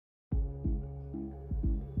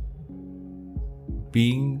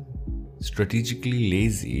being strategically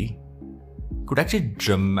lazy could actually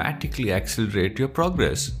dramatically accelerate your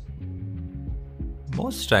progress.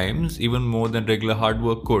 Most times, even more than regular hard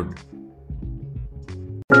work could.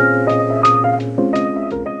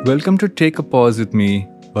 Welcome to Take a Pause with me,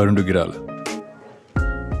 Varun Dugirala.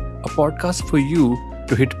 A podcast for you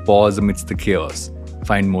to hit pause amidst the chaos,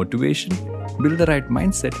 find motivation, build the right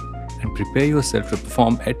mindset, and prepare yourself to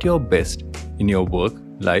perform at your best in your work,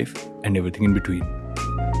 life, and everything in between.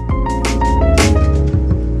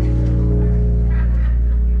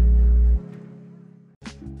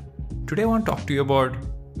 Today I want to talk to you about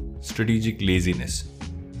strategic laziness.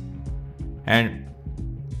 And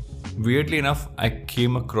weirdly enough, I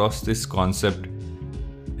came across this concept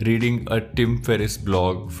reading a Tim Ferriss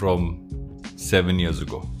blog from 7 years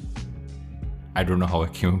ago. I don't know how I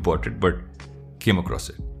came about it, but came across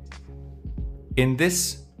it. In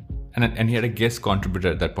this, and he had a guest contributor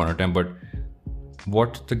at that point in time, but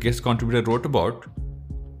what the guest contributor wrote about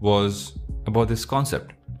was about this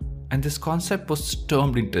concept. And this concept was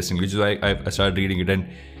termed interesting, which is why I started reading it. And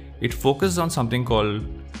it focuses on something called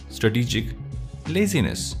strategic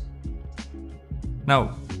laziness.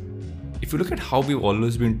 Now, if you look at how we've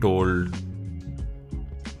always been told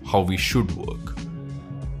how we should work,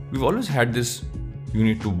 we've always had this, you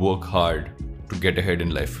need to work hard to get ahead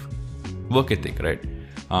in life. Work ethic, right?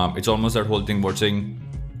 It's almost that whole thing about saying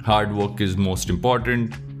hard work is most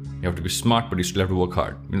important. You have to be smart, but you still have to work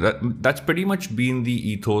hard. That's pretty much been the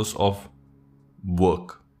ethos of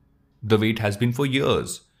work, the way it has been for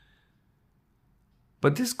years.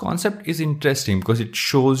 But this concept is interesting because it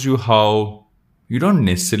shows you how you don't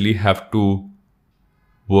necessarily have to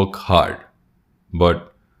work hard,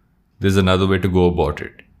 but there's another way to go about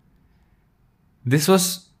it. This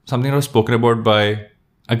was something that was spoken about by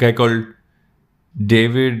a guy called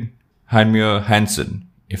David Hanmeier Hansen,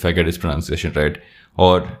 if I get his pronunciation right,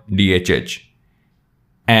 or DHH.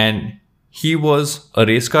 And he was a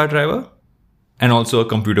race car driver and also a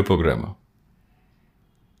computer programmer.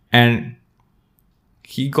 And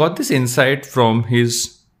he got this insight from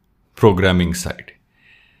his programming side,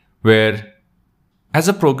 where as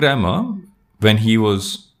a programmer, when he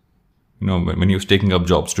was taking up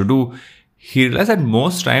jobs to do, he realized that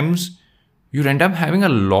most times you'd end up having a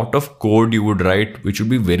lot of code you would write, which would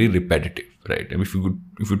be very repetitive, right? And if you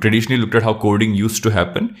traditionally looked at how coding used to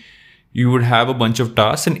happen, you would have a bunch of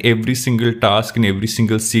tasks, and every single task in every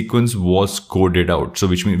single sequence was coded out. So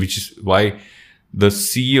which is why the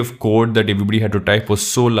sea of code that everybody had to type was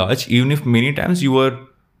so large, even if many times you were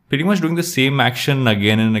pretty much doing the same action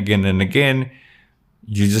again and again and again,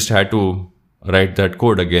 you just had to write that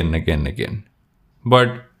code again and again and again.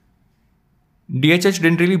 But DHH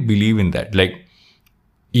didn't really believe in that. Like,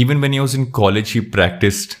 even when he was in college, he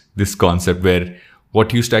practiced this concept where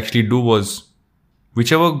what he used to actually do was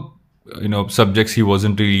whichever, subjects he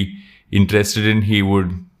wasn't really interested in, he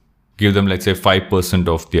would give them, let's say, 5%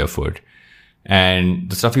 of the effort. And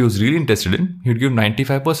the stuff he was really interested in, he would give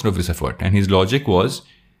 95% of his effort. And his logic was,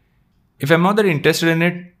 if I'm not that interested in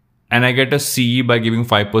it and I get a C by giving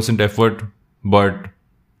 5% effort, but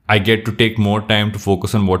I get to take more time to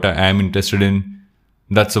focus on what I am interested in,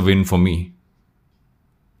 that's a win for me.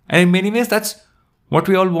 And in many ways, that's what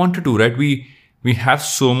we all want to do, right? We have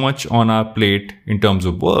so much on our plate in terms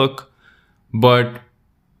of work, but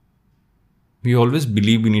we always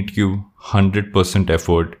believe we need to give 100%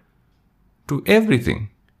 effort to everything.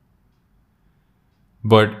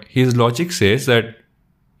 But his logic says that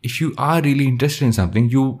if you are really interested in something,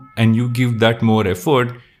 you give that more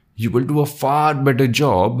effort, you will do a far better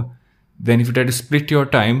job than if you try to split your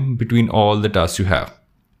time between all the tasks you have.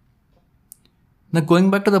 Now,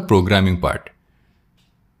 going back to the programming part,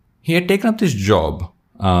 he had taken up this job,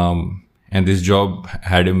 and this job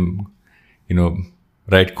had him,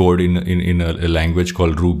 write code in a language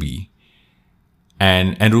called Ruby.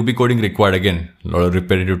 And Ruby coding required, again, a lot of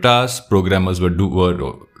repetitive tasks. Programmers were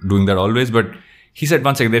doing that always, but he said,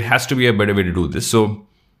 one second, there has to be a better way to do this. So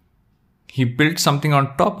he built something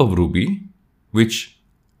on top of Ruby, which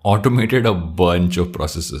automated a bunch of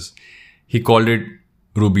processes. He called it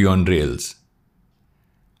Ruby on Rails.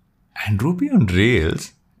 And Ruby on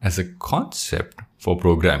Rails, as a concept for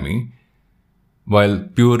programming, while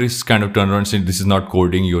purists kind of turn around and say, this is not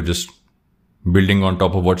coding, you're just building on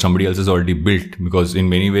top of what somebody else has already built. Because in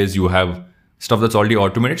many ways, you have stuff that's already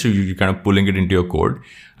automated, so you're kind of pulling it into your code.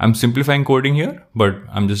 I'm simplifying coding here, but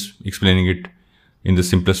I'm just explaining it in the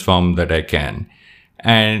simplest form that I can.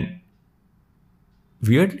 And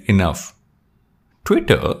weirdly enough,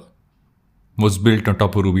 Twitter was built on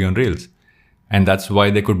top of Ruby on Rails. And that's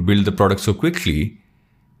why they could build the product so quickly,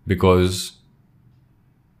 because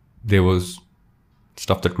there was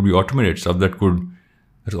stuff that could be automated, stuff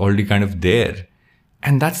that's already kind of there.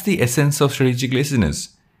 And that's the essence of strategic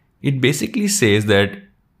laziness. It basically says that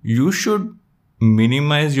you should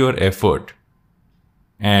minimize your effort.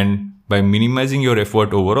 And by minimizing your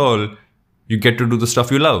effort overall, you get to do the stuff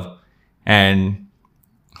you love. And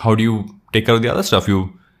how do you take care of the other stuff?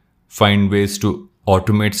 You find ways to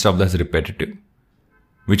automate stuff that's repetitive,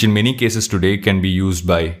 which in many cases today can be used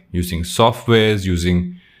by using softwares,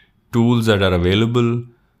 using tools that are available.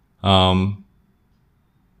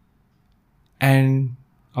 And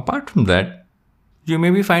apart from that, you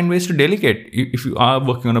maybe find ways to delegate. If you are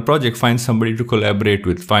working on a project, find somebody to collaborate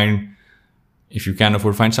with. If you can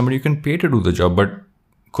afford, find somebody you can pay to do the job. But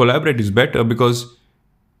collaborate is better, because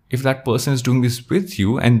if that person is doing this with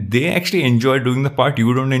you and they actually enjoy doing the part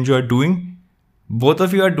you don't enjoy doing, both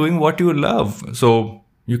of you are doing what you love. So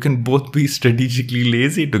you can both be strategically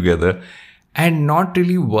lazy together and not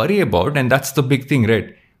really worry about, and that's the big thing,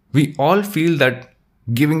 right? We all feel that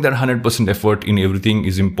giving that 100% effort in everything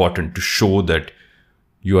is important to show that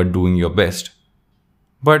you are doing your best.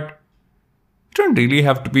 But you don't really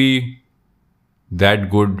have to be that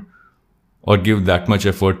good or give that much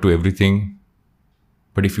effort to everything.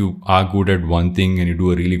 But if you are good at one thing and you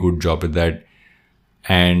do a really good job at that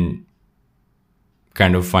and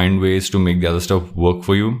kind of find ways to make the other stuff work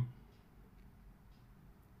for you,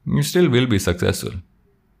 you still will be successful.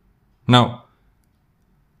 Now,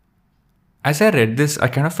 as I read this, I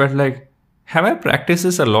kind of felt like, have I practiced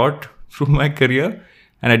this a lot through my career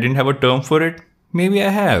and I didn't have a term for it? Maybe I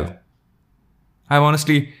have. I've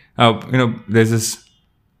honestly, there's this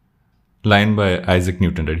line by Isaac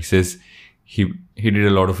Newton that he says he did a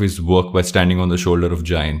lot of his work by standing on the shoulder of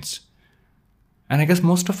giants. And I guess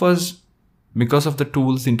most of us, because of the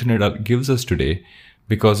tools the internet gives us today,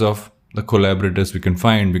 because of the collaborators we can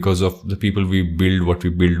find, because of the people we build what we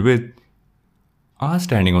build with, are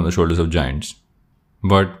standing on the shoulders of giants.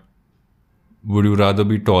 But would you rather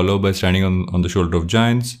be taller by standing on the shoulder of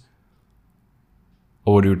giants,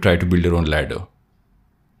 or would you try to build your own ladder?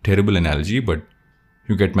 Terrible analogy, but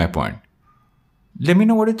you get my point. Let me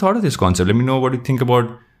know what you thought of this concept. Let me know what you think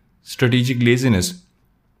about strategic laziness.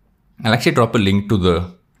 I'll actually drop a link to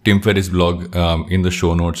the Tim Ferriss blog in the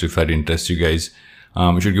show notes if that interests you guys.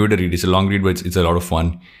 You should give it a read. It's a long read, but it's a lot of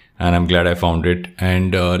fun. And I'm glad I found it.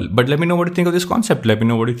 And but let me know what you think of this concept. Let me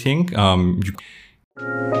know what you think.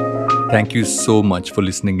 Thank you so much for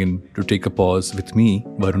listening in to Take a Pause with me,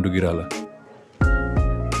 Varun Dugirala.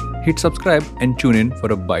 Hit subscribe and tune in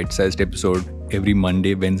for a bite-sized episode every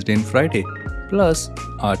Monday, Wednesday and Friday. Plus,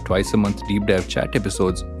 our twice-a-month deep dive chat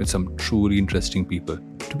episodes with some truly interesting people.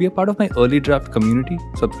 To be a part of my early draft community,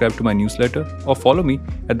 subscribe to my newsletter or follow me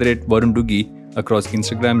at @Varun Dugi across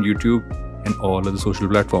Instagram, YouTube, and all other social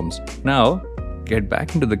platforms. Now, get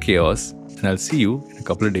back into the chaos, and I'll see you in a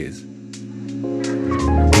couple of days.